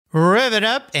Rev it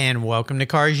up and welcome to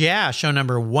Cars Yeah, show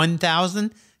number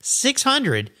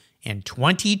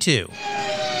 1622.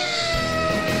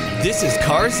 This is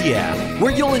Cars Yeah,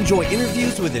 where you'll enjoy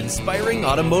interviews with inspiring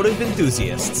automotive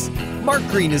enthusiasts. Mark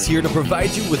Green is here to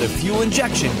provide you with a fuel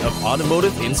injection of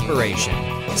automotive inspiration.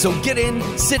 So get in,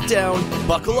 sit down,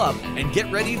 buckle up, and get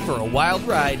ready for a wild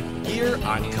ride here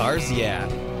on Cars Yeah.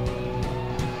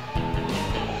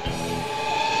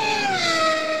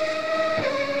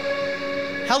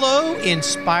 Hello,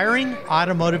 inspiring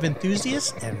automotive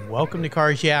enthusiasts, and welcome to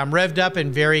Cars Yeah. I'm revved up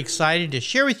and very excited to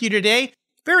share with you today.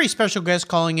 Very special guest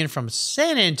calling in from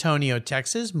San Antonio,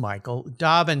 Texas, Michael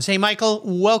Dobbins. Hey, Michael,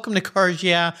 welcome to Cars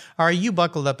Yeah. Are you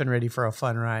buckled up and ready for a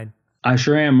fun ride? I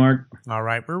sure am, Mark. All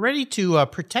right, we're ready to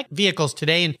protect vehicles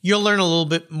today, and you'll learn a little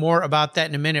bit more about that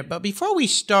in a minute. But before we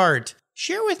start,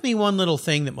 share with me one little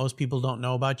thing that most people don't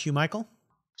know about you, Michael.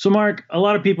 So, Mark, a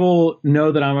lot of people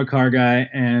know that I'm a car guy,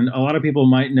 and a lot of people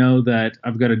might know that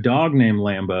I've got a dog named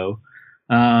Lambo,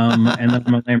 and that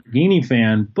I'm a Lamborghini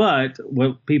fan. But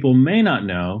what people may not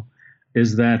know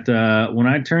is that when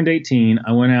I turned 18,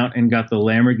 I went out and got the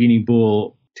Lamborghini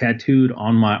Bull tattooed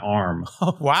on my arm.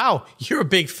 Oh, wow. You're a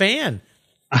big fan.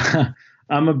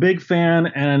 I'm a big fan,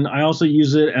 and I also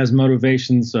use it as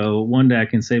motivation. So one day I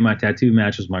can say my tattoo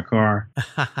matches my car.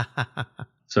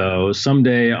 So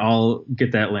someday I'll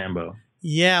get that Lambo.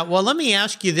 Yeah, well, let me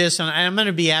ask you this, and I'm going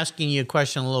to be asking you a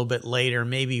question a little bit later.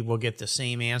 Maybe we'll get the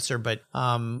same answer, but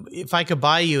if I could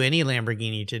buy you any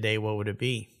Lamborghini today, what would it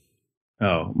be?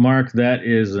 Oh, Mark, that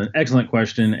is an excellent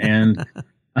question. And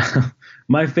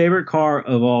my favorite car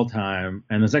of all time,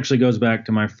 and this actually goes back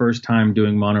to my first time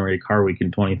doing Monterey Car Week in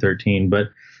 2013, but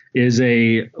is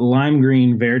a lime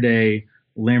green Verde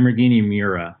Lamborghini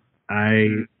Miura. I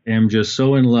am just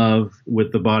so in love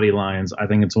with the body lines. I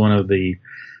think it's one of the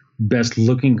best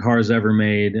looking cars ever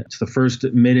made. It's the first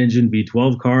mid-engine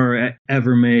V12 car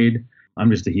ever made.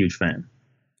 I'm just a huge fan.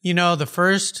 You know, the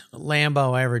first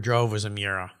Lambo I ever drove was a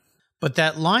Miura. But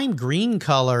that lime green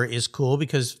color is cool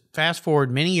because fast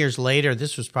forward many years later,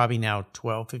 this was probably now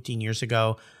 12, 15 years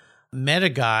ago, met a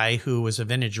guy who was a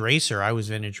vintage racer. I was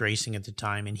vintage racing at the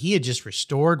time, and he had just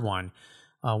restored one.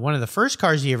 One of the first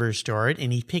cars he ever restored,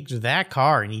 and he picked that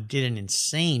car, and he did an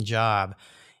insane job.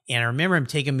 And I remember him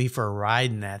taking me for a ride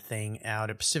in that thing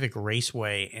out at Pacific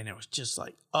Raceway, and it was just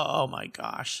like, oh my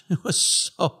gosh, it was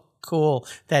so cool.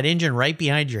 That engine right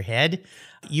behind your head.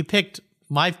 You picked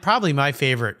probably my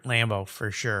favorite Lambo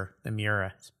for sure, the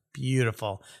Miura. It's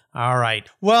beautiful. All right.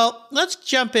 Well, let's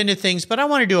jump into things, but I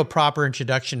want to do a proper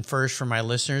introduction first for my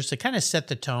listeners to kind of set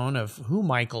the tone of who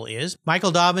Michael is.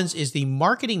 Michael Dobbins is the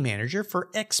marketing manager for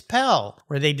XPEL,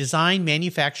 where they design,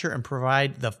 manufacture, and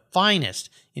provide the finest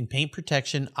in paint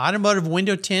protection, automotive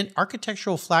window tint,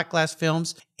 architectural flat glass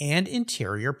films, and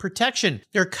interior protection.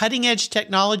 Their cutting-edge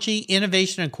technology,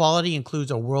 innovation, and quality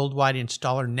includes a worldwide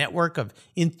installer network of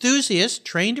enthusiasts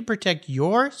trained to protect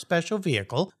your special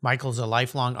vehicle. Michael's a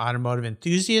lifelong automotive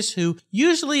enthusiast who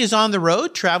usually is on the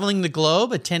road, traveling the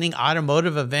globe, attending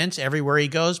automotive events everywhere he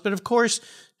goes. But of course,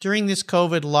 during this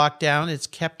COVID lockdown, it's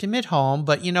kept him at home.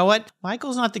 But you know what?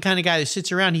 Michael's not the kind of guy that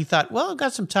sits around. He thought, well, I've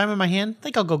got some time on my hand. I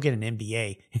think I'll go get an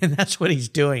MBA. And that's what he's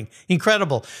doing.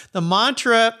 Incredible. The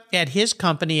mantra at his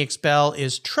company, XPEL,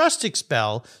 is Trust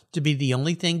XPEL, to be the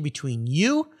only thing between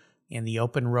you and the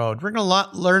open road. We're going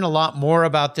to learn a lot more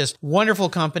about this wonderful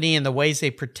company and the ways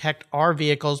they protect our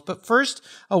vehicles. But first,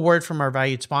 a word from our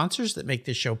valued sponsors that make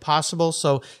this show possible.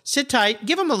 So sit tight,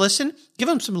 give them a listen, give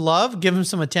them some love, give them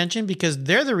some attention, because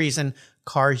they're the reason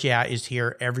Cars Yeah is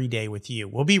here every day with you.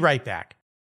 We'll be right back.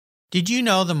 Did you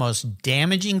know the most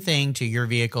damaging thing to your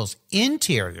vehicle's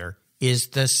interior is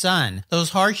the sun? Those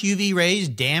harsh UV rays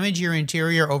damage your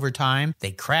interior over time.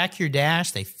 They crack your dash,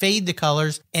 they fade the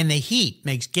colors, and the heat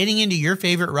makes getting into your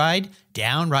favorite ride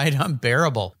downright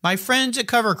unbearable. My friends at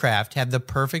Covercraft have the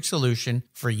perfect solution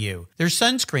for you. Their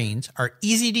sunscreens are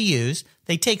easy to use,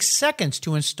 they take seconds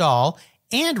to install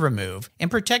and remove, and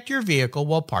protect your vehicle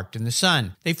while parked in the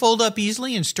sun. They fold up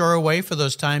easily and store away for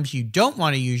those times you don't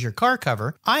want to use your car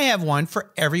cover. I have one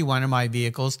for every one of my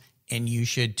vehicles, and you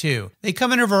should too. They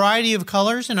come in a variety of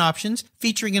colors and options,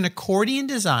 featuring an accordion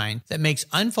design that makes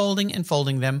unfolding and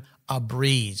folding them a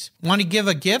breeze. Want to give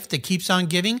a gift that keeps on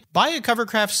giving? Buy a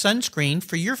Covercraft sunscreen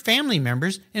for your family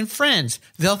members and friends.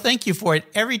 They'll thank you for it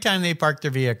every time they park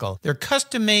their vehicle. They're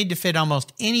custom made to fit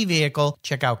almost any vehicle.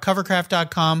 Check out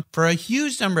covercraft.com for a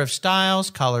huge number of styles,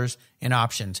 colors, and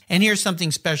options. And here's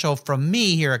something special from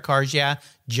me here at Cars Yeah,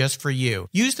 just for you.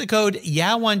 Use the code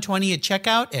YEAH120 at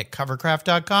checkout at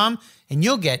covercraft.com and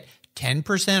you'll get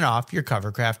 10% off your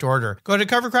Covercraft order. Go to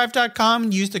covercraft.com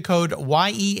and use the code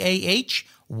YEAH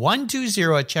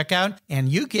 120 at checkout, and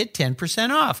you get 10%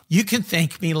 off. You can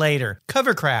thank me later.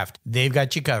 Covercraft, they've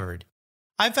got you covered.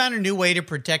 I found a new way to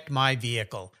protect my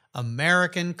vehicle.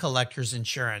 American Collectors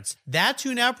Insurance. That's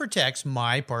who now protects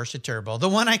my Porsche Turbo, the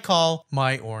one I call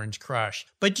my Orange Crush.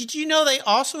 But did you know they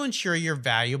also insure your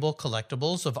valuable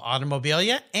collectibles of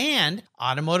automobilia and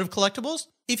automotive collectibles?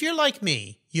 If you're like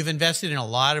me, you've invested in a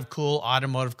lot of cool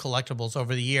automotive collectibles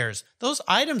over the years. Those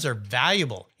items are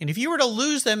valuable, and if you were to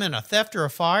lose them in a theft or a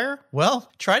fire,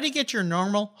 well, try to get your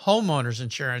normal homeowner's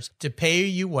insurance to pay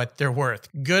you what they're worth.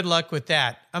 Good luck with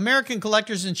that. American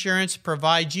Collectors Insurance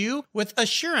provides you with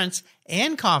assurance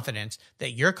and confidence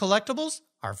that your collectibles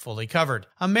are fully covered.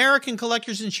 American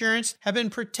Collectors Insurance have been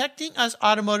protecting us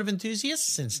automotive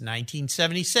enthusiasts since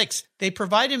 1976. They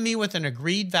provided me with an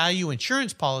agreed value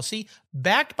insurance policy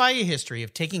backed by a history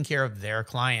of taking care of their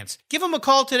clients. Give them a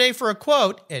call today for a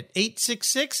quote at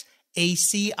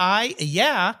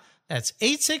 866-ACI-YEAH. That's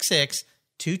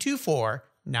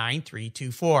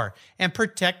 866-224-9324. And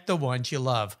protect the ones you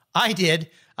love. I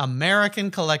did.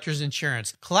 American Collectors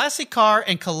Insurance. Classic car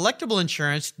and collectible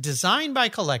insurance designed by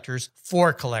collectors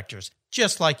for collectors,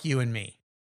 just like you and me.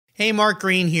 Hey, Mark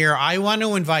Green here. I want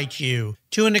to invite you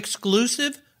to an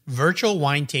exclusive virtual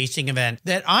wine tasting event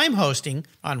that I'm hosting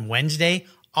on Wednesday,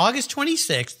 August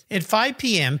 26th at 5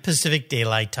 p.m. Pacific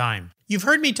Daylight Time. You've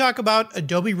heard me talk about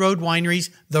Adobe Road Winery's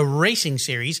The Racing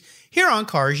Series here on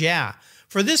Cars Yeah!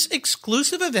 For this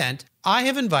exclusive event, I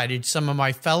have invited some of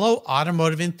my fellow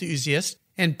automotive enthusiasts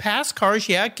and past Cars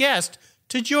Yeah! Guests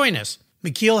to join us.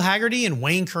 McKeel Haggerty and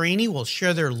Wayne Carini will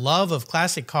share their love of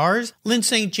classic cars. Lynn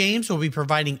St. James will be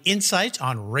providing insights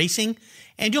on racing,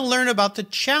 and you'll learn about the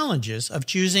challenges of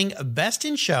choosing Best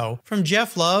in Show from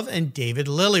Jeff Love and David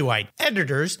Lillywhite,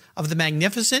 editors of the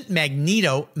magnificent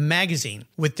Magneto magazine,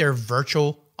 with their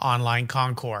virtual online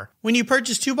concours. When you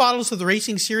purchase 2 bottles of the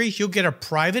Racing Series, you'll get a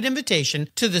private invitation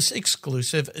to this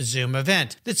exclusive Zoom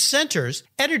event that centers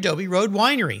at Adobe Road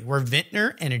Winery, where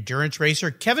vintner and endurance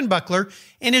racer Kevin Buckler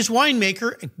and his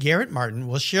winemaker Garrett Martin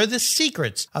will share the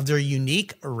secrets of their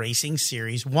unique Racing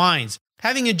Series wines.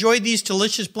 Having enjoyed these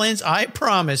delicious blends, I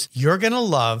promise you're going to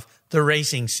love the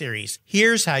Racing Series.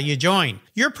 Here's how you join.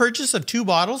 Your purchase of 2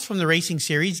 bottles from the Racing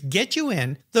Series gets you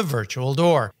in the virtual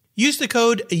door. Use the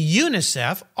code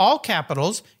UNICEF, all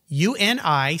capitals,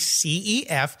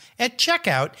 UNICEF, at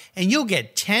checkout, and you'll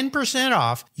get 10%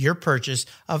 off your purchase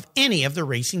of any of the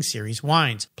Racing Series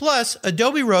wines. Plus,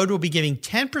 Adobe Road will be giving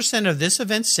 10% of this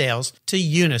event's sales to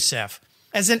UNICEF.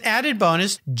 As an added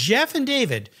bonus, Jeff and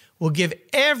David will give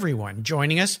everyone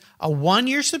joining us a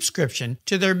 1-year subscription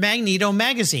to their Magneto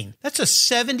magazine. That's a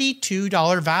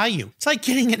 $72 value. It's like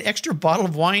getting an extra bottle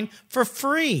of wine for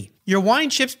free. Your wine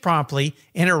ships promptly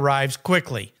and arrives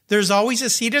quickly. There's always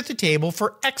a seat at the table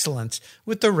for excellence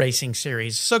with the Racing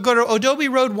Series. So go to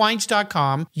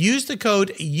adoberoadwines.com, use the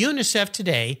code UNICEF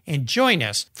today, and join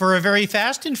us for a very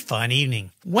fast and fun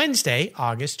evening. Wednesday,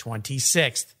 August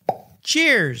 26th.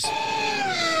 Cheers!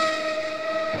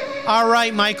 All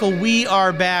right, Michael, we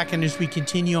are back, and as we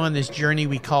continue on this journey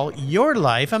we call your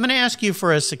life, I'm going to ask you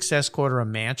for a success quote or a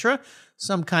mantra,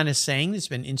 some kind of saying that's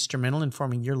been instrumental in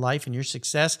forming your life and your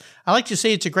success. I like to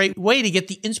say it's a great way to get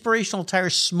the inspirational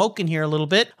tires smoking here a little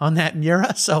bit on that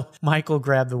Miura. So, Michael,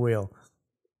 grab the wheel.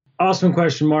 Awesome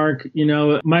question, Mark. You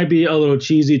know, it might be a little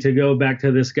cheesy to go back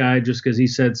to this guy just because he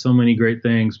said so many great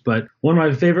things, but one of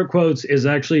my favorite quotes is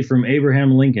actually from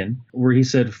Abraham Lincoln, where he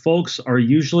said, "Folks are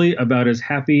usually about as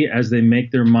happy as they make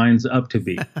their minds up to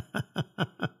be."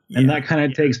 And that kind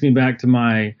of takes me back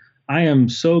to I am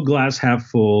so glass half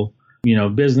full,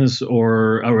 business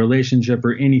or a relationship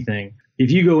or anything. If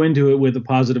you go into it with a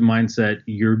positive mindset,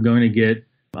 you're going to get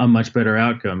a much better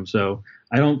outcome. So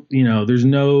there's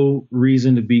no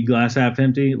reason to be glass half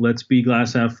empty. Let's be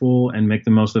glass half full and make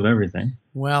the most of everything.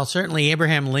 Well, certainly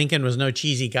Abraham Lincoln was no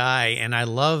cheesy guy. And I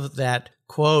love that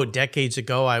quote. Decades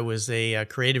ago, I was a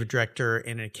creative director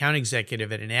and an account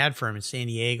executive at an ad firm in San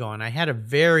Diego. And I had a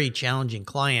very challenging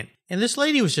client. And this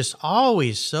lady was just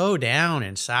always so down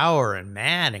and sour and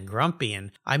mad and grumpy.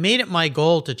 And I made it my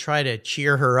goal to try to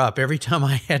cheer her up every time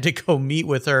I had to go meet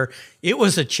with her. It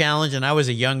was a challenge. And I was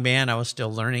a young man. I was still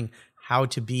learning how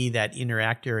to be that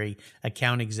interactor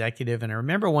account executive. And I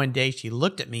remember one day she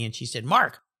looked at me and she said,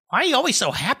 "Mark, why are you always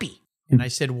so happy?" And I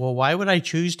said, "Well, why would I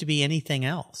choose to be anything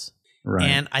else?" Right.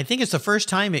 And I think it's the first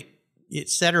time it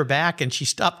set her back and she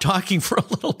stopped talking for a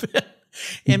little bit.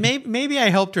 And maybe I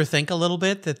helped her think a little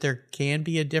bit that there can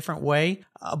be a different way.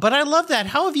 But I love that.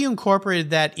 How have you incorporated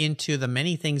that into the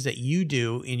many things that you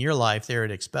do in your life there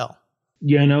at XPEL?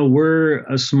 We're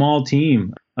a small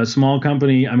team, a small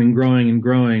company. I mean, growing and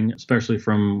growing, especially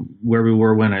from where we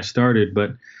were when I started.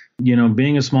 But,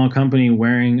 being a small company,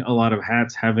 wearing a lot of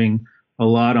hats, having a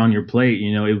lot on your plate,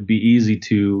 it would be easy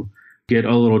to get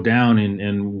a little down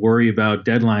and worry about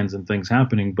deadlines and things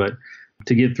happening. But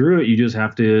to get through it, you just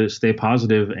have to stay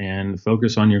positive and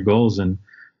focus on your goals and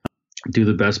do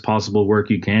the best possible work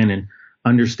you can, and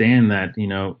understand that,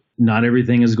 not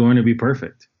everything is going to be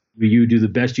perfect. You do the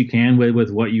best you can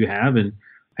with what you have,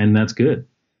 and that's good.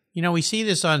 We see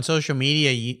this on social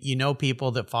media. You know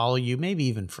people that follow you, maybe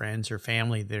even friends or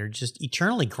family, that are just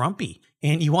eternally grumpy.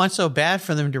 And you want so bad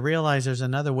for them to realize there's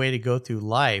another way to go through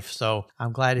life. So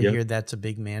I'm glad to hear that's a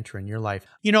big mantra in your life.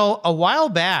 A while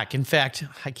back, in fact,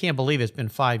 I can't believe it's been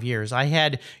 5 years, I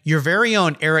had your very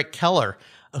own Eric Keller,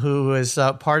 who was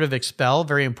part of XPEL,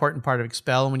 very important part of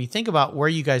XPEL. And when you think about where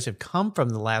you guys have come from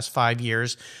the last 5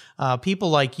 years,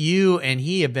 people like you and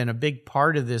he have been a big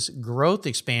part of this growth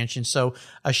expansion. So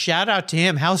a shout out to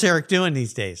him. How's Eric doing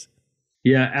these days?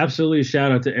 Yeah, absolutely.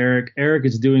 Shout out to Eric. Eric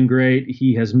is doing great.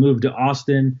 He has moved to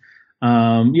Austin.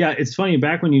 It's funny.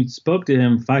 Back when you spoke to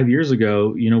him 5 years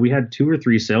ago, we had 2 or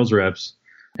 3 sales reps,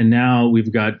 and now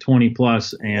we've got 20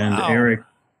 plus. And wow.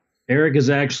 Eric is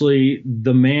actually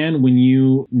the man when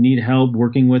you need help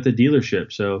working with a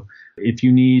dealership. So if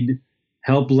you need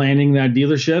help landing that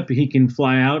dealership, he can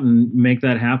fly out and make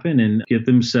that happen and get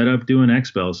them set up doing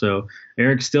XPEL. So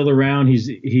Eric's still around.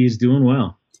 He's doing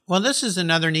well. Well, this is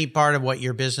another neat part of what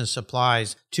your business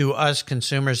supplies to us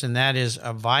consumers, and that is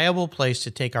a viable place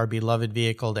to take our beloved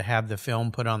vehicle to have the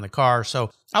film put on the car.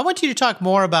 So I want you to talk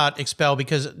more about XPEL,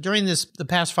 because during the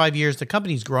past 5 years, the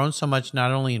company's grown so much,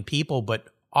 not only in people, but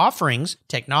offerings,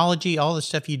 technology, all the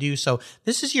stuff you do. So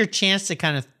this is your chance to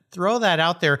kind of throw that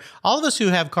out there. All of us who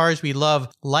have cars we love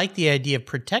like the idea of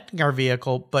protecting our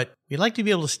vehicle, but we like to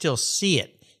be able to still see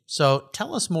it. So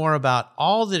tell us more about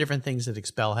all the different things that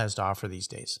XPEL has to offer these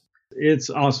days. It's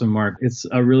awesome, Mark. It's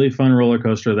a really fun roller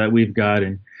coaster that we've got.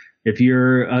 And if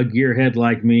you're a gearhead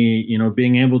like me,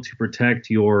 being able to protect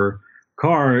your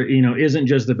car, isn't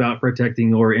just about protecting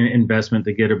your investment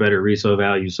to get a better resale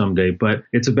value someday, but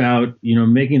it's about,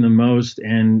 making the most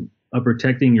and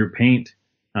protecting your paint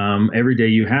every day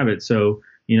you have it. So,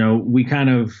 we kind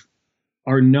of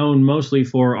are known mostly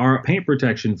for our paint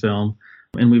protection film,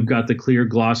 and we've got the clear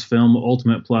gloss film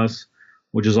Ultimate Plus,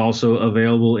 which is also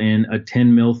available in a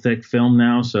 10 mil thick film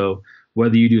now. So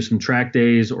whether you do some track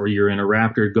days or you're in a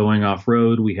Raptor going off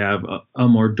road, we have a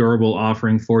more durable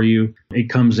offering for you. It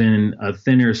comes in a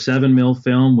thinner 7 mil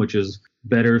film, which is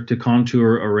better to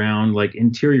contour around like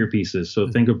interior pieces. So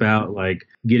think about like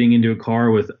getting into a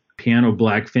car with piano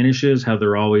black finishes, how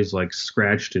they're always like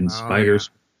scratched and spiders.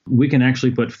 Yeah. We can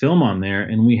actually put film on there,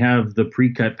 and we have the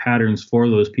pre-cut patterns for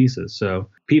those pieces. So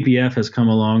PPF has come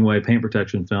a long way, paint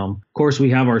protection film. Of course, we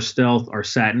have our Stealth, our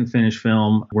satin finish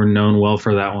film. We're known well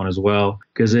for that one as well,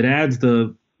 because it adds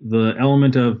the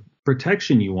element of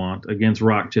protection you want against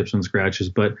rock chips and scratches,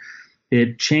 but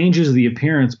it changes the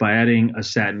appearance by adding a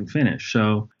satin finish.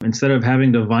 So instead of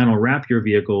having to vinyl wrap your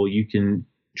vehicle, you can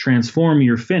transform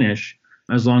your finish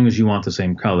as long as you want the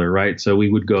same color, right? So we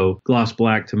would go gloss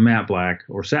black to matte black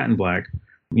or satin black.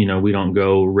 We don't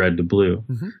go red to blue.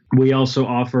 Mm-hmm. We also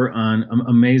offer an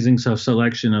amazing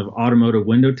selection of automotive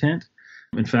window tint.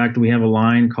 In fact, we have a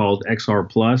line called XR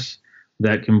Plus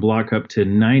that can block up to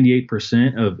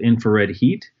 98% of infrared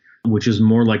heat, which is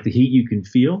more like the heat you can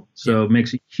feel. So it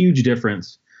makes a huge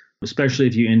difference, especially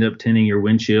if you end up tinting your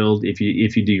windshield, if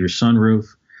you do your sunroof.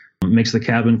 It makes the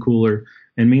cabin cooler.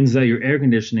 It means that your air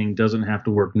conditioning doesn't have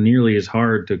to work nearly as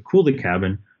hard to cool the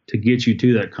cabin to get you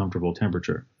to that comfortable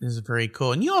temperature. This is very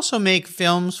cool. And you also make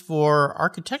films for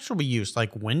architectural use,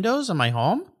 like windows in my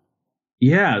home?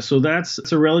 Yeah, so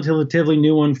it's a relatively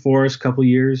new one for us, a couple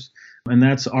years, and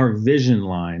that's our Vision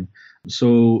line.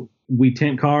 So we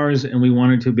tint cars, and we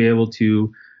wanted to be able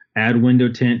to add window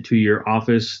tint to your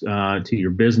office, to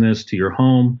your business, to your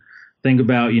home. Think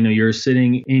about, you're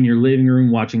sitting in your living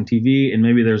room watching TV, and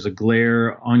maybe there's a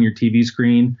glare on your TV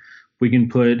screen. We can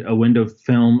put a window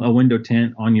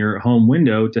tint on your home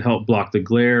window to help block the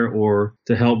glare, or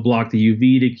to help block the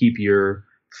UV to keep your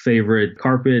favorite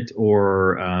carpet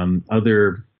or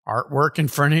other artwork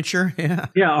and furniture.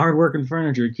 Yeah, artwork and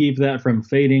furniture. Keep that from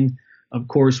fading. Of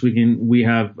course, we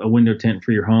have a window tint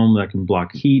for your home that can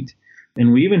block heat,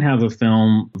 and we even have a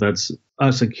film that's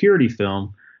a security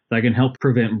film that can help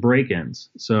prevent break-ins.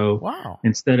 So wow.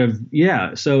 instead of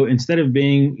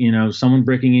being, someone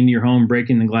breaking into your home,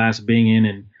 breaking the glass, being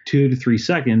in 2 to 3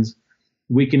 seconds,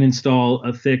 we can install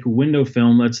a thick window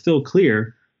film that's still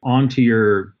clear onto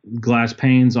your glass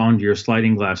panes, onto your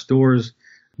sliding glass doors.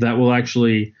 That will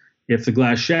actually, if the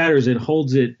glass shatters, it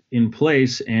holds it in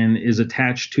place and is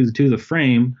attached to the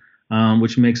frame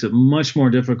which makes it much more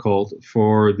difficult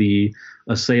for the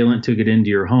assailant to get into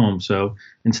your home. So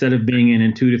instead of being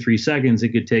in 2 to 3 seconds, it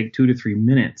could take 2 to 3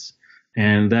 minutes.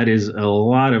 And that is a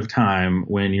lot of time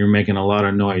when you're making a lot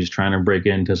of noise trying to break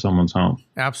into someone's home.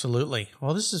 Absolutely.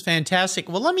 Well, this is fantastic.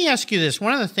 Well, let me ask you this.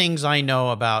 One of the things I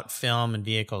know about film and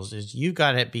vehicles is you've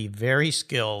got to be very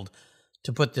skilled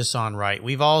to put this on right.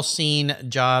 We've all seen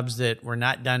jobs that were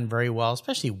not done very well,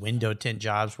 especially window tint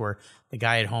jobs where the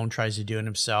guy at home tries to do it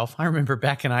himself. I remember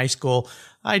back in high school,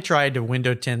 I tried to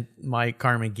window tint my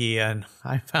Carmagia, and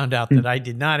I found out that I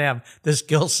did not have the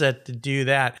skill set to do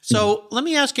that. So let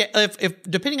me ask you, if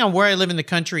depending on where I live in the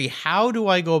country, how do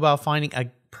I go about finding a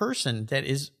person that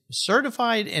is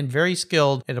certified and very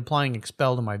skilled at applying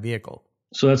XPEL to my vehicle?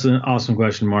 So that's an awesome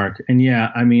question, Mark. And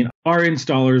yeah, I mean, our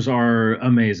installers are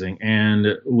amazing. And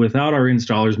without our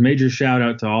installers, major shout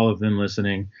out to all of them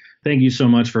listening. Thank you so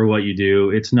much for what you do.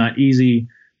 It's not easy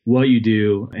what you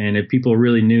do. And if people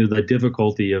really knew the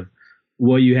difficulty of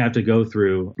what you have to go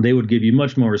through, they would give you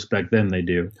much more respect than they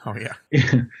do. Oh, yeah.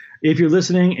 If you're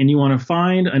listening and you want to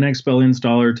find an XPEL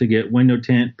installer to get window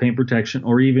tint, paint protection,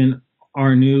 or even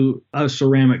our new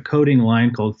ceramic coating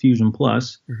line called Fusion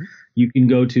Plus, you can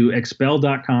go to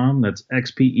xpel.com. That's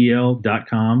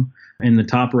XPEL.com. In the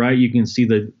top right, you can see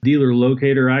the dealer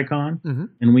locator icon.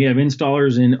 And we have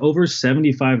installers in over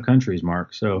 75 countries,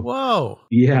 Mark. So, whoa.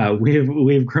 Yeah,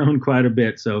 we've grown quite a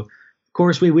bit. So, of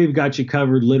course, we've got you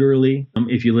covered literally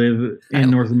if you live in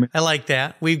North America. I like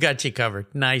that. We've got you covered.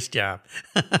 Nice job.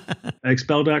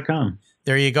 xpel.com.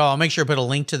 There you go. I'll make sure to put a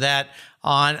link to that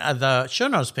on the show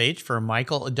notes page for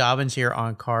Michael Dobbins here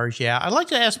on Cars Yeah. I'd like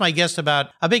to ask my guest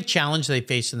about a big challenge they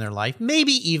face in their life,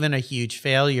 maybe even a huge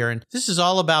failure. And this is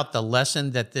all about the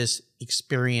lesson that this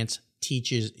experience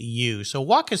teaches you. So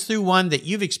walk us through one that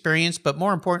you've experienced, but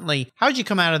more importantly, how'd you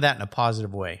come out of that in a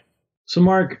positive way? So,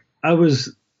 Mark, I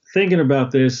was thinking about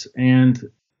this, and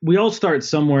we all start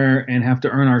somewhere and have to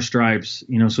earn our stripes.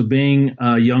 So being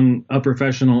a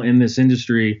professional in this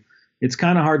industry, it's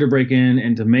kind of hard to break in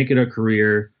and to make it a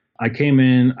career. I came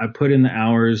in, I put in the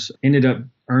hours, ended up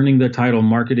earning the title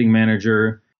marketing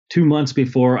manager 2 months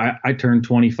before I turned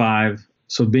 25.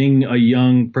 So being a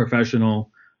young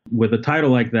professional with a title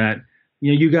like that,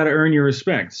 you got to earn your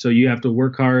respect. So you have to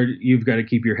work hard. You've got to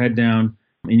keep your head down,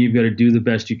 and you've got to do the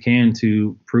best you can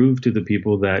to prove to the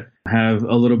people that have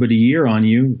a little bit of year on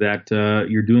you that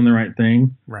you're doing the right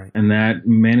thing, right, and that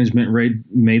management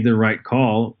made the right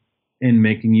call in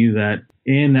making you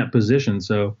in that position.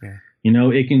 So,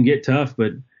 it can get tough,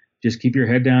 but just keep your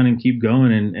head down and keep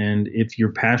going. And if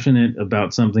you're passionate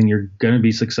about something, you're going to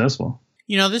be successful.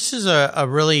 This is a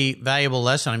really valuable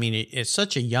lesson. I mean, it's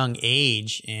such a young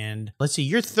age. And let's see,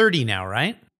 you're 30 now,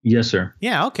 right? Yes, sir.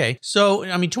 Yeah, okay. So,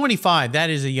 25, that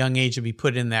is a young age to be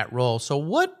put in that role. So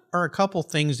what are a couple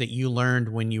things that you learned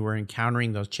when you were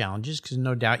encountering those challenges? Because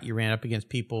no doubt you ran up against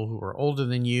people who were older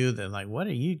than you. They're like, what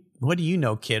do you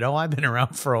know, kiddo? I've been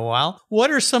around for a while.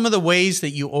 What are some of the ways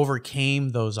that you overcame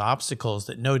those obstacles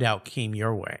that no doubt came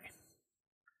your way?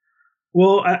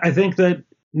 Well, I think that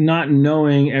not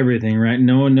knowing everything, right?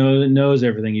 No one knows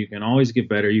everything. You can always get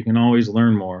better. You can always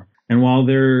learn more. And while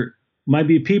there might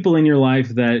be people in your life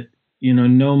that,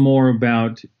 know more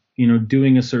about,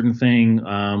 doing a certain thing,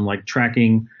 like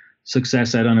tracking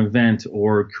success at an event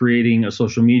or creating a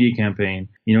social media campaign.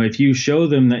 If you show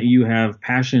them that you have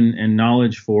passion and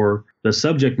knowledge for the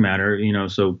subject matter,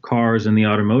 so cars in the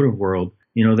automotive world,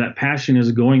 that passion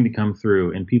is going to come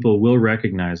through and people will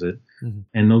recognize it,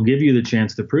 and they'll give you the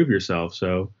chance to prove yourself.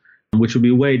 So, which would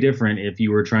be way different if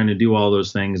you were trying to do all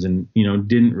those things and,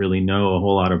 didn't really know a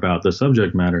whole lot about the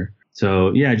subject matter.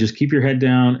 So yeah, just keep your head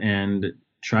down and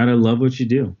try to love what you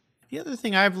do. The other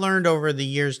thing I've learned over the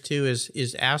years too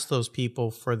is ask those people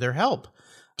for their help.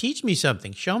 Teach me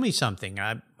something. Show me something.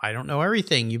 I don't know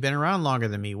everything. You've been around longer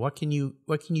than me. What can you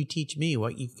teach me?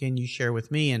 Can you share with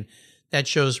me? And that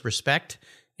shows respect.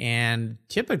 And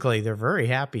typically they're very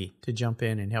happy to jump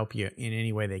in and help you in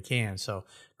any way they can. So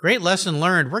great lesson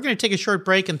learned. We're going to take a short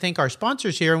break and thank our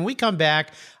sponsors here. When we come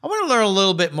back, I want to learn a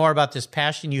little bit more about this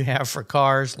passion you have for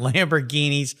cars,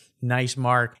 Lamborghinis, nice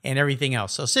Mark, and everything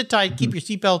else. So sit tight, keep your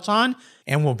seatbelts on,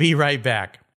 and we'll be right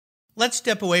back. Let's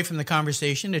step away from the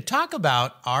conversation to talk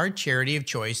about our charity of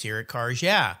choice here at Cars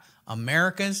Yeah,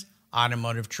 America's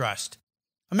Automotive Trust.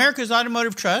 America's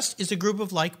Automotive Trust is a group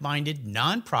of like-minded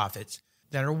nonprofits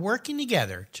that are working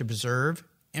together to preserve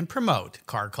and promote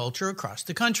car culture across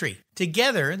the country.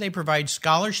 Together, they provide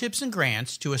scholarships and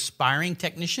grants to aspiring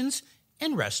technicians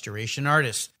and restoration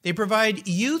artists. They provide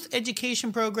youth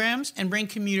education programs and bring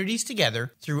communities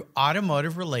together through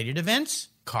automotive-related events,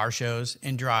 car shows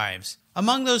and drives.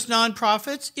 Among those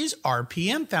nonprofits is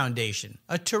RPM Foundation,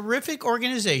 a terrific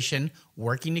organization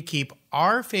working to keep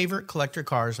our favorite collector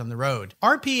cars on the road.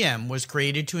 RPM was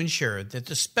created to ensure that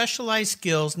the specialized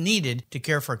skills needed to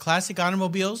care for classic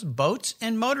automobiles, boats,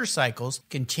 and motorcycles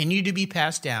continue to be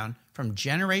passed down from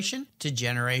generation to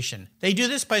generation. They do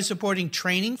this by supporting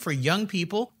training for young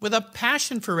people with a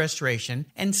passion for restoration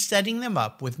and setting them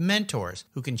up with mentors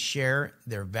who can share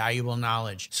their valuable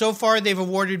knowledge. So far, they've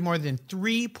awarded more than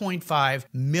 $3.5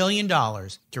 million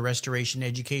to restoration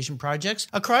education projects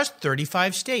across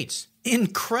 35 states.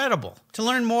 Incredible! To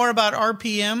learn more about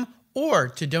RPM or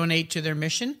to donate to their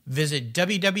mission, visit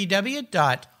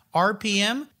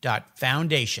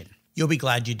www.rpm.foundation. You'll be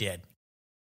glad you did.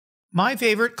 My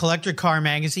favorite collector car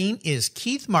magazine is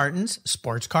Keith Martin's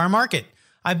Sports Car Market.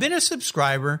 I've been a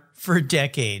subscriber for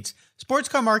decades. Sports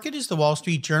Car Market is the Wall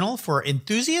Street Journal for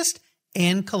enthusiasts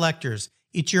and collectors.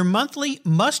 It's your monthly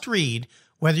must-read,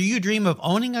 whether you dream of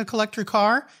owning a collector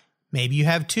car, maybe you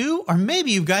have two, or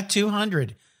maybe you've got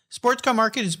 200. Sports Car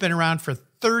Market has been around for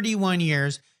 31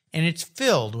 years, and it's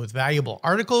filled with valuable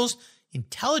articles,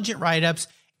 intelligent write-ups,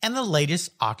 and the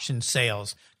latest auction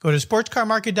sales. Go to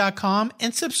sportscarmarket.com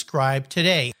and subscribe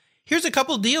today. Here's a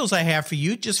couple deals I have for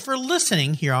you just for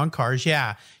listening here on Cars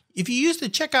Yeah. If you use the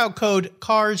checkout code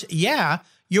Cars Yeah,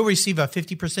 you'll receive a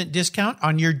 50% discount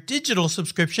on your digital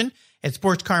subscription at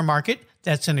Sports Car Market.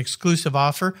 That's an exclusive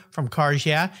offer from Cars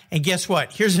Yeah. And guess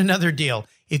what? Here's another deal.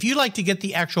 If you'd like to get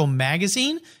the actual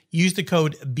magazine, use the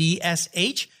code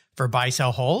BSH for buy,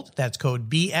 sell, hold. That's code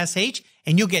BSH,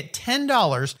 and you'll get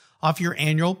 $10 off your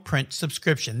annual print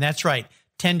subscription. That's right,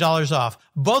 $10 off.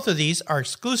 Both of these are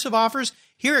exclusive offers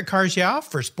here at Cars Yeah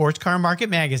for Sports Car Market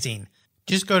Magazine.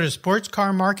 Just go to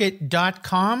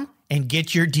sportscarmarket.com and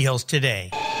get your deals today.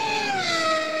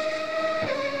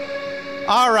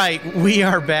 All right, we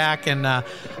are back, and I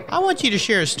want you to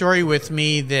share a story with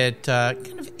me that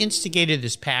kind of instigated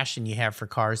this passion you have for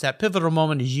cars, that pivotal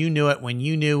moment as you knew it, when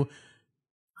you knew,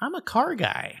 I'm a car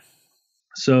guy.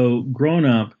 So growing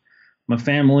up, my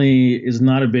family is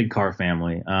not a big car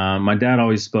family. My dad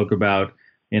always spoke about,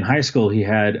 in high school, he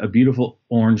had a beautiful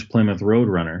orange Plymouth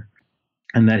Roadrunner,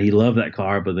 and that he loved that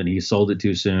car, but then he sold it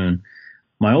too soon.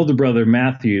 My older brother,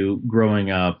 Matthew,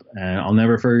 growing up, and I'll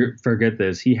never forget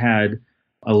this, he had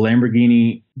a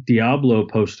Lamborghini Diablo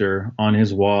poster on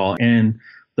his wall, and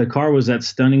the car was that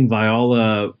stunning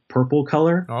Viola purple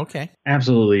color. Okay.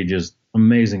 Absolutely just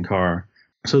amazing car.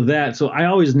 So I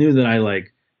always knew that I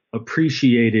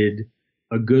appreciated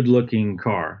a good looking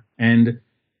car. And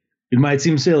it might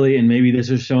seem silly, and maybe this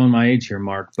is showing my age here,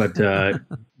 Mark, but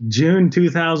June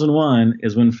 2001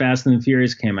 is when Fast and the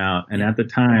Furious came out. And at the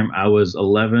time I was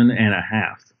 11 and a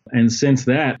half. And since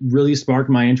that really sparked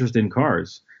my interest in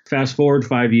cars. Fast forward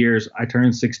 5 years, I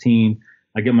turned 16.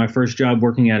 I get my first job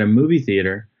working at a movie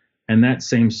theater. And that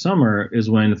same summer is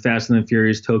when Fast and the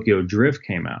Furious Tokyo Drift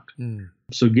came out.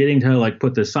 So getting to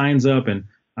put the signs up, and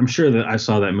I'm sure that I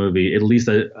saw that movie at least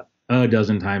a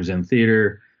dozen times in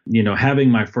theater, having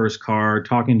my first car,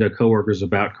 talking to coworkers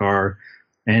about car,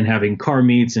 and having car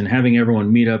meets and having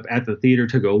everyone meet up at the theater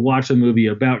to go watch a movie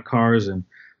about cars. And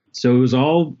so it was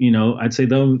all, I'd say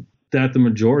though that the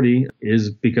majority is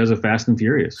because of Fast and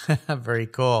Furious. Very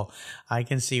cool. I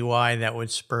can see why that would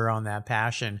spur on that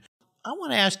passion. I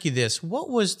want to ask you this. What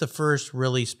was the first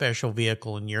really special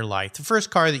vehicle in your life? The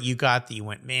first car that you got that you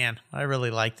went, man, I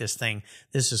really like this thing.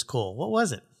 This is cool. What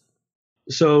was it?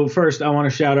 So first, I want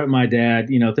to shout out my dad.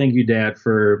 Thank you, Dad,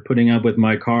 for putting up with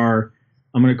my car.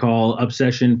 I'm going to call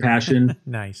obsession, passion.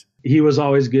 Nice. He was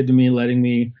always good to me, letting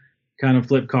me kind of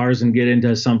flip cars and get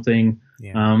into something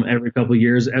every couple of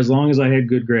years, as long as I had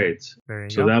good grades.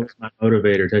 So that was my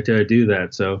motivator to do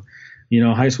that. So,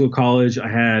 high school, college, I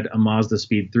had a Mazda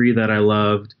Speed 3 that I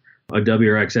loved, a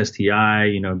WRX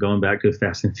STI, going back to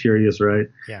Fast and Furious, right?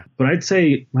 Yeah. But I'd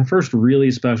say my first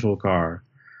really special car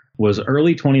was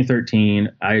early 2013.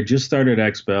 I had just started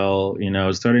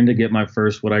XPEL, starting to get my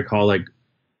first, what I call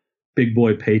big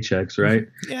boy paychecks, right?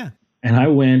 Yeah. And I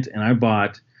went and I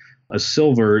bought a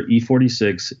silver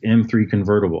E46 M3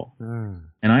 convertible.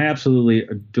 And I absolutely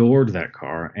adored that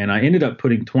car. And I ended up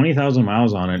putting 20,000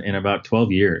 miles on it in about 12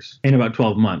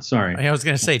 months. Sorry. I was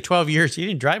going to say 12 years. You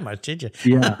didn't drive much, did you?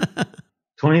 Yeah.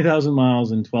 20,000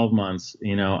 miles in 12 months.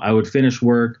 I would finish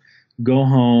work, go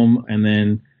home, and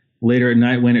then later at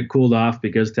night when it cooled off,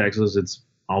 because Texas, it's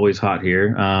always hot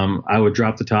here, I would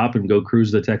drop the top and go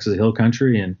cruise the Texas Hill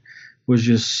Country, and it was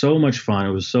just so much fun.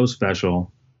 It was so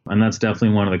special. And that's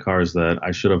definitely one of the cars that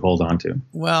I should have held on to.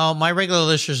 Well, my regular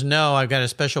listeners know I've got a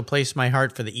special place in my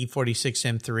heart for the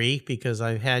E46 M3 because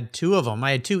I've had two of them.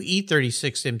 I had two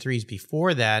E36 M3s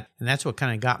before that, and that's what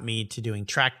kind of got me to doing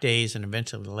track days and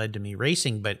eventually led to me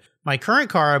racing. But my current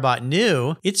car I bought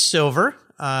new, it's silver.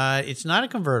 It's not a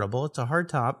convertible. It's a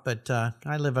hardtop, but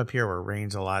I live up here where it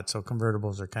rains a lot, so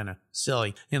convertibles are kind of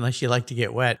silly unless you like to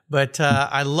get wet. But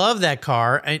I love that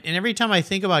car, and every time I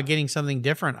think about getting something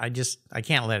different, I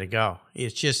can't let it go.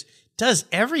 It just does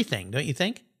everything, don't you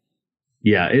think?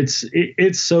 Yeah,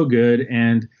 it's so good,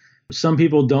 and some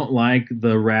people don't like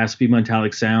the raspy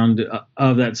metallic sound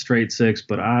of that straight six,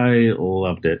 but I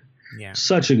loved it. Yeah,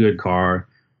 such a good car.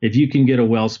 If you can get a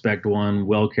well-spec'd one,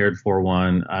 well-cared for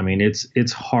one, I mean,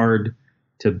 it's hard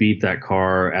to beat that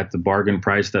car at the bargain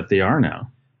price that they are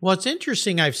now. Well, it's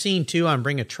interesting. I've seen, too, on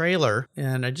Bring a Trailer,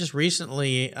 and I just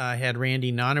recently had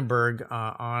Randy Nonnenberg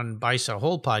on Bice a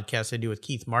Hole podcast I do with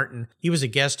Keith Martin. He was a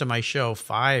guest on my show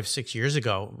 5-6 years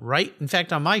ago. Right? In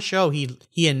fact, on my show,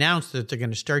 he announced that they're going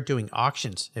to start doing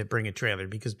auctions at Bring a Trailer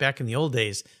because back in the old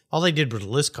days, all they did was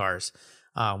list cars.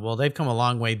 Well, they've come a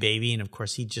long way, baby. And of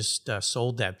course, he just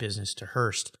sold that business to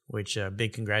Hearst, which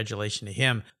big congratulations to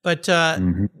him. But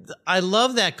I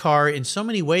love that car in so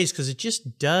many ways because it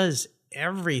just does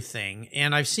everything.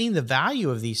 And I've seen the value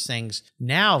of these things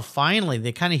now. Finally,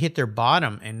 they kind of hit their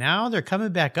bottom and now they're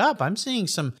coming back up. I'm seeing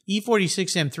some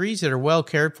E46 M3s that are well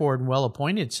cared for and well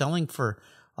appointed selling for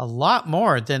a lot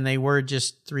more than they were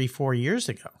just 3-4 years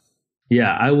ago.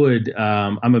 Yeah, I would.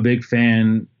 I'm a big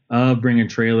fan of Bring a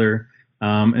Trailer.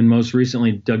 And most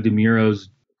recently, Doug DeMuro's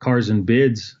Cars and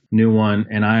Bids new one.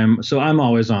 And I'm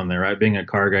always on there, right? Being a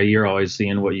car guy, you're always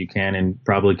seeing what you can and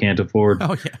probably can't afford.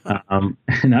 Oh, yeah.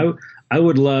 And I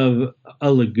would love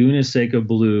a Laguna Seca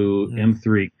Blue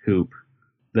M3 Coupe.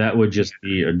 That would just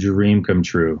be a dream come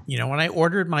true. You know, when I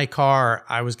ordered my car,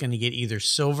 I was going to get either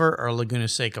silver or Laguna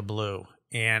Seca Blue.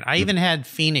 And I even had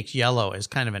Phoenix Yellow as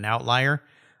kind of an outlier.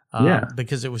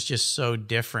 Because it was just so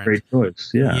different. Great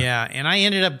choice. Yeah. Yeah. And I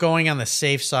ended up going on the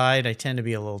safe side. I tend to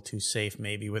be a little too safe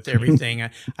maybe with everything.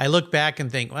 I look back and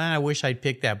think, well, I wish I'd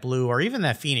picked that blue or even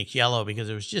that Phoenix Yellow because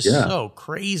it was just so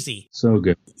crazy. So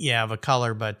good. Yeah, of a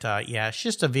color. But it's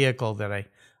just a vehicle that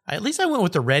at least I went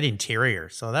with the red interior.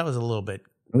 So that was a little bit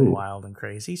wild and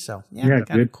crazy. So kind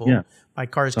of cool. Yeah. My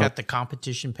car's got the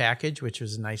competition package, which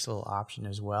was a nice little option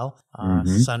as well.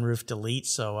 Sunroof delete.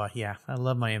 So I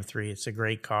love my M3. It's a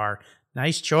great car.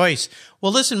 Nice choice.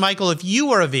 Well, listen, Michael, if you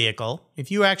were a vehicle,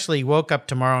 if you actually woke up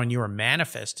tomorrow and you were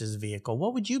manifest as a vehicle,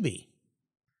 what would you be?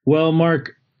 Well,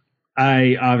 Mark,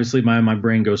 I obviously my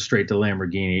brain goes straight to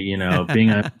Lamborghini, you know, being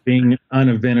an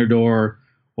Aventador,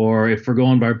 or if we're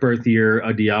going by birth year,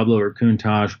 a Diablo or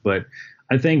Countach. But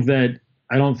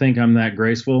I don't think I'm that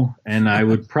graceful, and I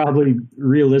would probably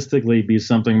realistically be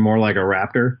something more like a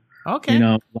Raptor. Okay. You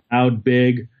know, loud,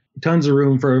 big, tons of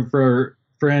room for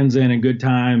friends and a good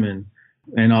time,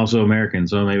 and also American.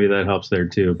 So maybe that helps there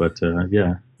too. But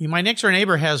yeah. My next door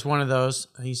neighbor has one of those.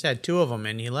 He's had two of them,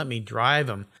 and he let me drive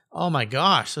them. Oh my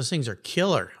gosh, those things are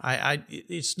killer.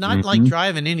 It's not like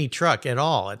driving any truck at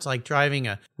all. It's like driving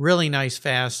a really nice,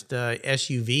 fast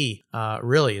SUV,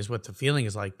 really is what the feeling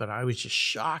is like. But I was just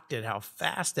shocked at how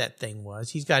fast that thing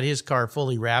was. He's got his car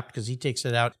fully wrapped because he takes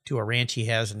it out to a ranch he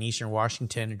has in eastern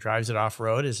Washington and drives it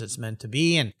off-road as it's meant to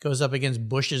be and goes up against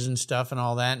bushes and stuff and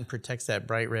all that and protects that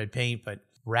bright red paint. But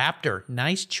Raptor,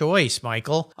 nice choice,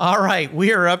 Michael. All right,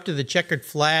 we are up to the checkered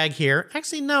flag here.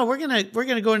 Actually, no, we're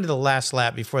gonna go into the last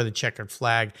lap before the checkered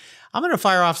flag. I'm gonna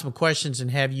fire off some questions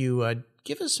and have you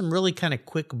give us some really kind of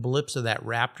quick blips of that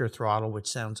Raptor throttle, which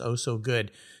sounds oh so good.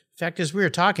 In fact, as we were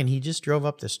talking, he just drove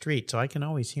up the street, so I can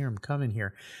always hear him coming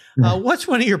here. What's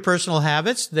one of your personal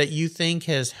habits that you think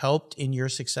has helped in your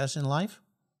success in life?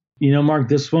 You know, Mark,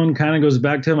 this one kind of goes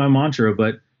back to my mantra,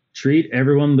 but treat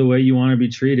everyone the way you want to be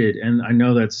treated. And I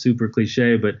know that's super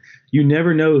cliche, but you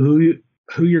never know who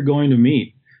you're going to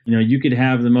meet. You know, you could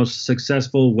have the most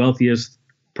successful, wealthiest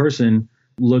person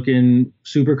looking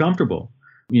super comfortable.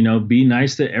 You know, be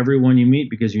nice to everyone you meet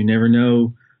because you never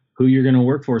know who you're going to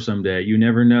work for someday. You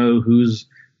never know who's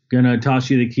going to toss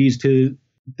you the keys to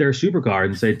their supercar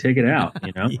and say, take it out,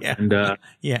 you know?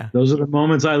 Those are the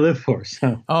moments I live for.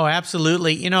 So. Oh,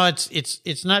 absolutely. You know,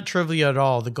 it's not trivial at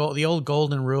all. The old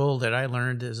golden rule that I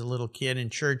learned as a little kid in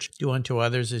church, do unto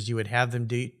others as you would have them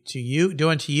do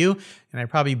unto you. And I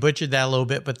probably butchered that a little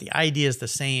bit, but the idea is the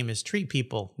same, is treat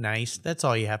people nice. That's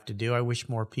all you have to do. I wish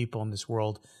more people in this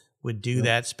world would do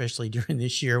that, especially during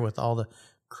this year with all the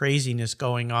craziness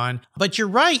going on. But you're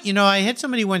right. You know, I had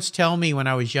somebody once tell me when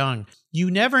I was young,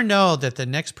 you never know that the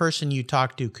next person you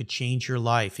talk to could change your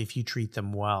life if you treat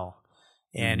them well.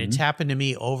 And it's happened to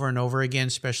me over and over again,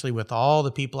 especially with all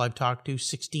the people I've talked to,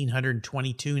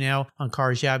 1,622 now on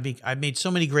Cars Yeah. I've made so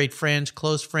many great friends,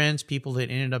 close friends, people that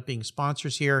ended up being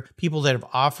sponsors here, people that have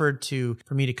offered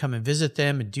for me to come and visit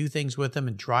them and do things with them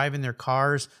and drive in their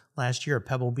cars. Last year at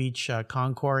Pebble Beach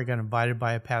Concours, I got invited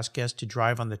by a past guest to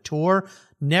drive on the tour.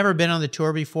 Never been on the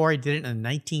tour before. I did it in a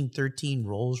 1913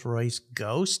 Rolls-Royce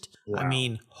Ghost. Wow. I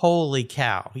mean, holy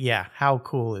cow. Yeah, how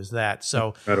cool is that?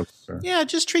 So, yeah,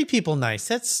 just treat people nice.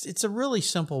 It's a really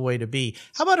simple way to be.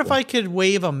 How about if I could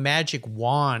wave a magic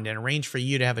wand and arrange for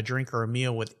you to have a drink or a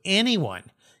meal with anyone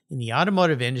in the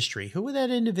automotive industry? Who would that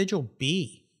individual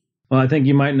be? Well, I think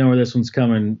you might know where this one's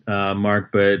coming,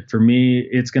 Mark, but for me,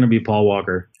 it's going to be Paul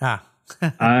Walker.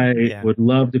 I would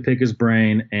love to pick his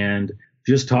brain and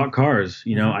just talk cars.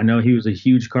 You know, I know he was a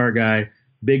huge car guy,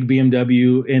 big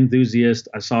BMW enthusiast.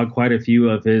 I saw quite a few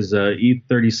of his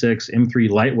E36 M3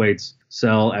 lightweights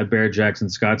sell at Bear Jackson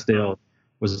Scottsdale.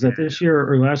 Was that this year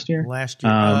or last year? Last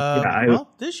year.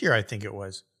 This year I think it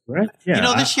was. Right? Yeah, you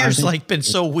know, this year's been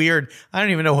so weird. I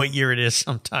don't even know what year it is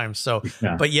sometimes. So,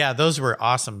 but yeah, those were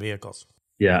awesome vehicles.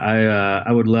 Yeah,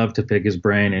 I would love to pick his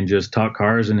brain and just talk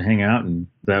cars and hang out, and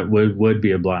that would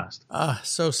be a blast.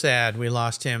 So sad. We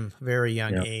lost him very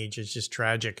young age. It's just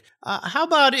tragic. How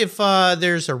about if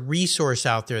there's a resource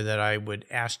out there that I would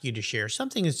ask you to share?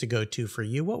 Something is to go to for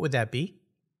you. What would that be?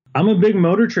 I'm a big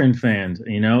Motor Trend fan.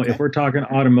 You know, if we're talking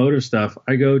automotive stuff,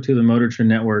 I go to the Motor Trend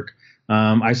Network.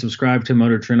 I subscribe to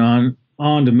Motor Trend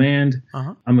on demand.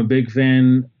 I'm a big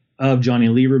fan of Johnny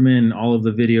Lieberman and all of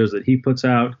the videos that he puts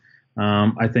out.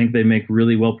 I think they make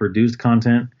really well produced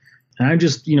content. And I'm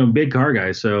just, big car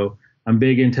guy. So I'm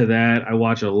big into that. I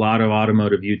watch a lot of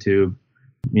automotive YouTube.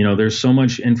 You know, there's so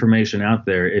much information out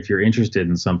there if you're interested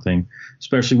in something,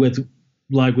 especially with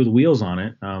wheels on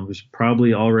it. There's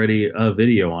probably already a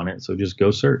video on it. So just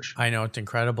go search. I know, it's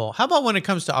incredible. How about when it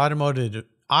comes to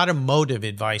automotive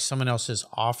advice someone else has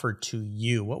offered to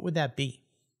you? What would that be?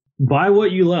 Buy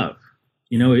what you love.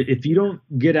 You know, if you don't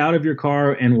get out of your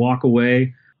car and walk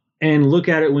away and look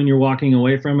at it when you're walking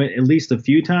away from it at least a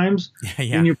few times,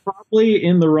 then you're probably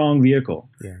in the wrong vehicle.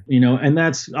 You know, and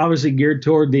that's obviously geared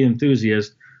toward the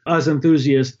enthusiast. Us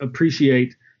enthusiasts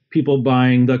appreciate people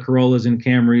buying the Corollas and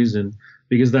Camrys, and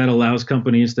because that allows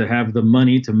companies to have the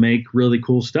money to make really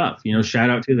cool stuff. You know, shout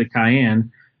out to the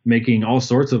Cayenne, making all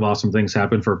sorts of awesome things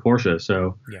happen for Porsche.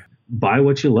 So buy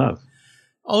what you love.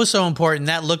 Oh, so important.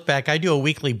 That look back. I do a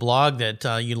weekly blog that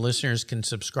you listeners can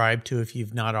subscribe to if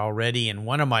you've not already. And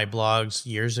one of my blogs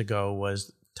years ago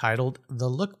was titled The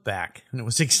Look Back. And it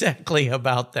was exactly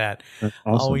about that. That's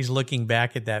awesome. Always looking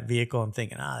back at that vehicle and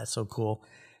thinking, that's so cool.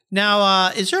 Now,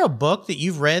 is there a book that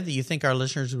you've read that you think our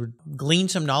listeners would glean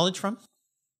some knowledge from?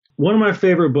 One of my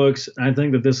favorite books, I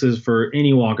think that this is for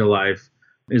any walk of life,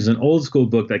 is an old school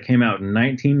book that came out in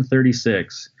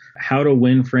 1936, How to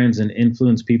Win Friends and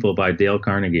Influence People by Dale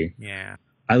Carnegie. Yeah.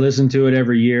 I listen to it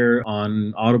every year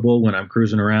on Audible when I'm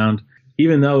cruising around.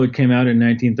 Even though it came out in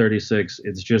 1936,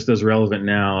 it's just as relevant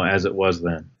now as it was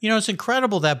then. You know, it's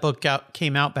incredible that book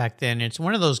came out back then. It's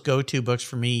one of those go-to books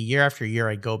for me. Year after year,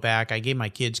 I go back. I gave my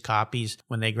kids copies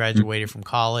when they graduated from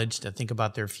college to think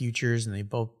about their futures, and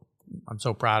I'm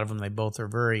so proud of them. They both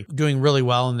are doing really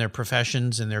well in their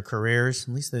professions and their careers.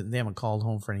 At least they haven't called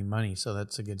home for any money, so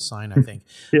that's a good sign, I think.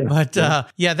 But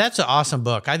that's an awesome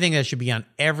book. I think that should be on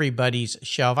everybody's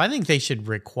shelf. I think they should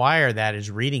require that as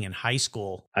reading in high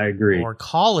school. I agree. Or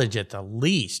college at the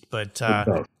least. But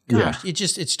gosh,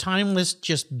 it's timeless,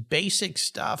 just basic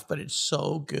stuff, but it's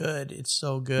so good. It's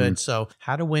so good. So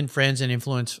how to win friends and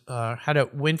influence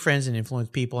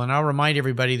people. And I'll remind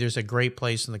everybody, there's a great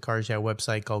place on the Cars Yeah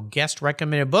website called Guest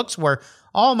Recommended Books, where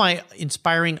all my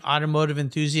inspiring automotive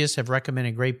enthusiasts have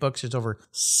recommended great books. There's over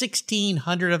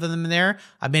 1,600 of them there.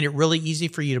 I've made it really easy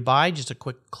for you to buy. Just a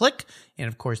quick click. And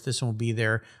of course, this one will be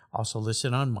there, also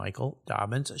listed on Michael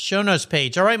Dobbins' show notes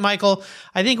page. All right, Michael,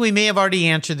 I think we may have already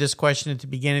answered this question at the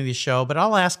beginning of the show, but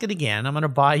I'll ask it again. I'm going to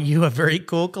buy you a very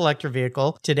cool collector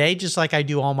vehicle today, just like I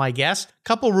do all my guests.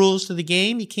 Couple rules to the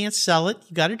game. You can't sell it.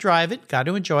 You got to drive it, got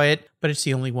to enjoy it, but it's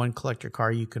the only one collector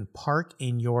car you can park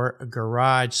in your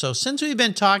garage. So since we've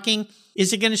been talking,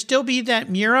 is it going to still be that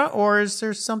Miura, or is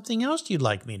there something else you'd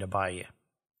like me to buy you?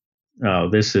 Oh,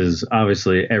 this is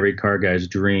obviously every car guy's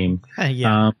dream.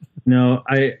 No,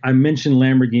 I mentioned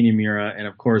Lamborghini Miura, and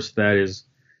of course that is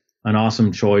an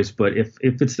awesome choice. But if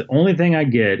it's the only thing I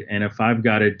get, and if I've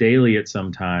got it daily at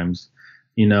sometimes,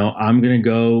 I'm going to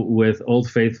go with Old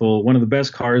Faithful, one of the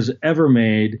best cars ever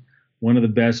made, one of the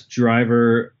best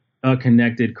driver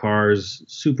connected cars,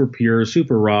 super pure,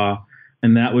 super raw,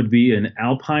 and that would be an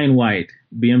Alpine White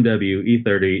BMW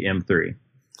E30 M3.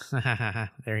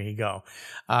 There you go.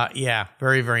 Yeah,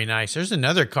 very, very nice. There's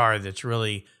another car that's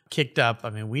really kicked up. I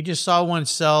mean, we just saw one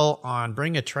sell on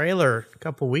Bring a Trailer a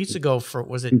couple of weeks ago for,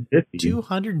 was it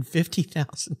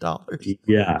 $250,000?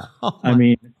 Yeah. Oh I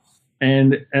mean,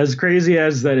 and as crazy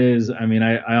as that is, I mean,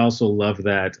 I also love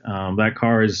that. That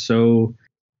car is so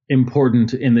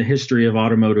important in the history of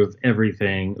automotive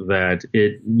everything that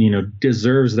it,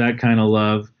 deserves that kind of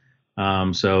love.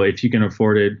 So if you can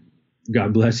afford it,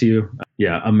 God bless you.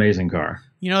 Yeah, amazing car.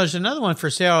 There's another one for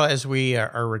sale as we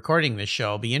are recording this show.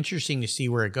 It'll be interesting to see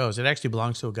where it goes. It actually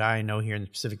belongs to a guy I know here in the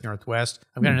Pacific Northwest.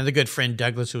 I've got another good friend,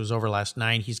 Douglas, who was over last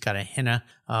night. He's got a henna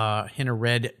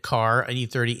red car, an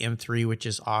E30 M3, which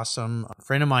is awesome. A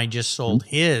friend of mine just sold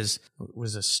his. It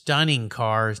was a stunning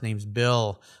car. His name's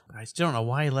Bill. I still don't know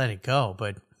why he let it go,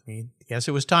 but I guess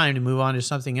it was time to move on to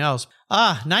something else.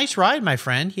 Nice ride, my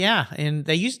friend. Yeah. And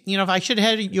they used, I should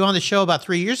have had you on the show about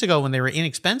 3 years ago when they were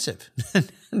inexpensive.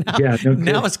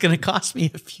 Now it's going to cost me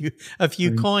a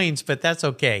few coins, but that's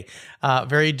okay.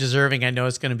 Very deserving. I know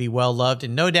it's going to be well loved,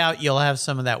 and no doubt you'll have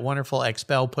some of that wonderful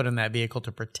XPEL put in that vehicle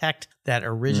to protect that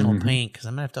original paint, because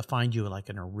I'm going to have to find you like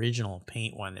an original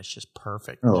paint one that's just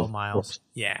perfect, low miles.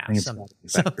 Yeah, something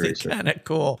kind of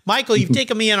cool. Michael, you've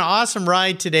taken me on an awesome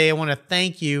ride today. I want to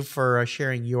thank you for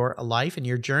sharing your life and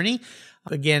your journey.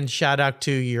 Again, shout out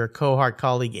to your cohort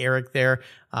colleague, Eric, there.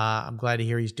 I'm glad to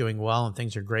hear he's doing well and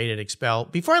things are great at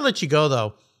XPEL. Before I let you go,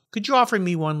 though, could you offer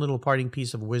me one little parting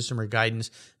piece of wisdom or guidance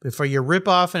before you rip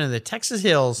off into the Texas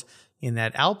hills in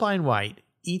that Alpine White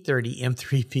E30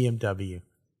 M3 BMW?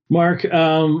 Mark,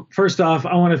 first off,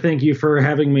 I want to thank you for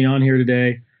having me on here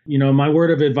today. My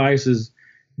word of advice is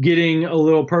getting a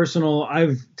little personal.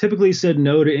 I've typically said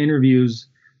no to interviews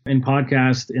and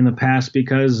podcasts in the past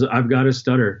because I've got a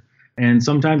stutter. And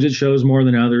sometimes it shows more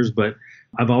than others, but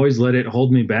I've always let it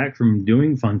hold me back from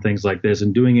doing fun things like this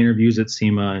and doing interviews at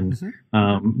SEMA and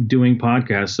doing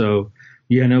podcasts. So,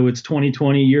 it's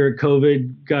 2020, year of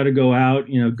COVID, got to go out,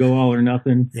 go all or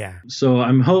nothing. Yeah. So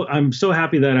I'm so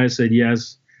happy that I said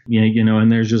yes,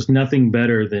 and there's just nothing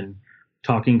better than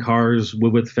talking cars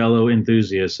with fellow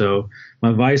enthusiasts. So my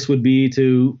advice would be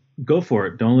to go for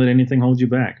it. Don't let anything hold you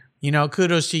back.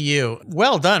 Kudos to you.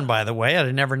 Well done, by the way. I'd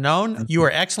have never known. You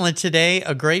were excellent today.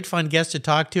 A great fun guest to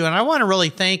talk to. And I want to really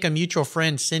thank a mutual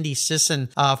friend, Cindy Sisson,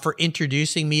 for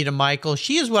introducing me to Michael.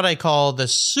 She is what I call the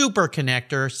super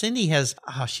connector. Cindy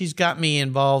she's got me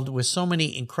involved with so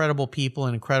many incredible people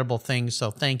and incredible things.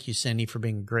 So thank you, Cindy, for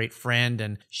being a great friend.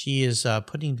 And she is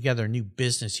putting together a new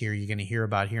business here you're going to hear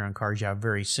about here on Cars Yeah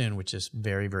very soon, which is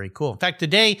very, very cool. In fact,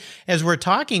 today, as we're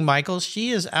talking, Michael,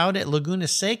 she is out at Laguna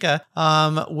Seca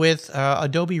with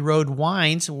Adobe Road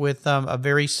Wines with a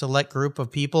very select group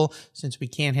of people. Since we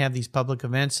can't have these public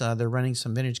events, they're running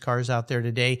some vintage cars out there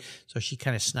today. So she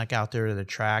kind of snuck out there to the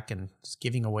track and is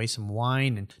giving away some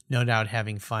wine and no doubt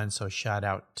having fun. So shout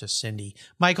out to Cindy.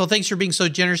 Michael, thanks for being so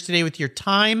generous today with your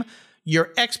time,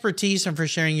 your expertise, and for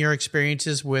sharing your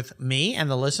experiences with me and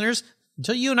the listeners.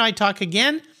 Until you and I talk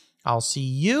again, I'll see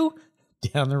you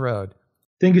down the road.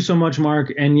 Thank you so much,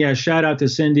 Mark. And yeah, shout out to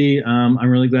Cindy. I'm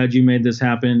really glad you made this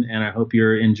happen, and I hope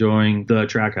you're enjoying the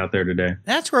track out there today.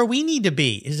 That's where we need to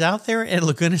be, is out there at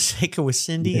Laguna Seca with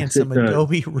Cindy and some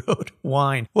Adobe Road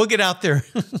wine. We'll get out there.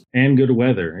 And good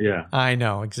weather, yeah. I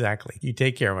know, exactly. You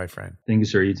take care, my friend. Thank you,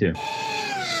 sir. You too.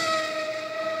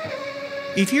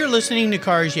 If you're listening to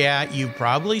Cars Yeah, you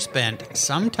probably spent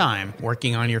some time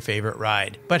working on your favorite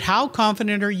ride. But how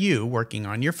confident are you working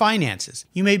on your finances?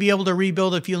 You may be able to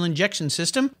rebuild a fuel injection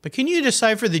system, but can you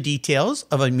decipher the details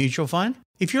of a mutual fund?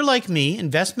 If you're like me,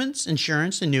 investments,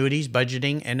 insurance, annuities,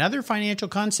 budgeting, and other financial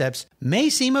concepts may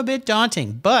seem a bit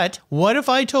daunting, but what if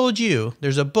I told you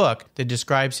there's a book that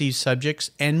describes these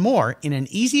subjects and more in an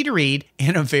easy-to-read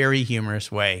and a very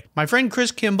humorous way? My friend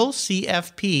Chris Kimball,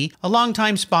 CFP, a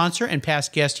longtime sponsor and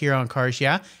past guest here on Cars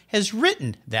Yeah, has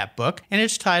written that book, and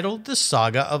it's titled The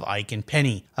Saga of Ike and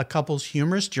Penny, a couple's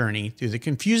humorous journey through the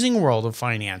confusing world of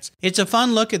finance. It's a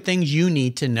fun look at things you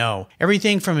need to know.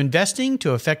 Everything from investing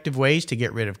to effective ways to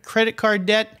get rid of credit card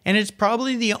debt, and it's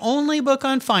probably the only book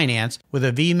on finance with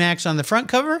a VMAX on the front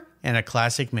cover and a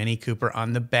classic Mini Cooper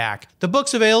on the back. The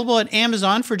book's available at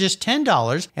Amazon for just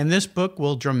 $10, and this book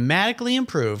will dramatically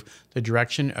improve the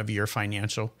direction of your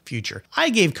financial future.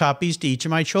 I gave copies to each of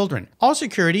my children. All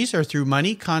securities are through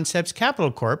Money Concepts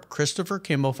Capital Corp. Christopher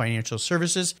Kimball Financial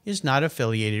Services is not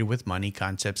affiliated with Money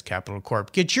Concepts Capital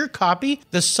Corp. Get your copy,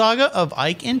 The Saga of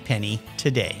Ike and Penny,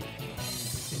 today.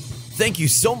 Thank you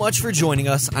so much for joining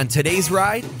us on today's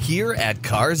ride here at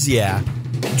Cars Yeah.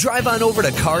 Drive on over to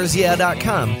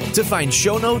carsyeah.com to find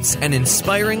show notes and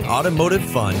inspiring automotive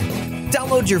fun.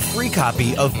 Download your free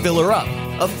copy of Filler Up,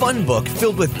 a fun book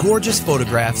filled with gorgeous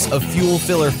photographs of fuel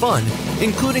filler fun,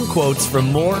 including quotes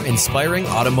from more inspiring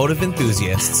automotive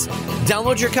enthusiasts.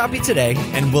 Download your copy today,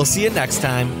 and we'll see you next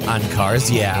time on Cars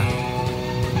Yeah!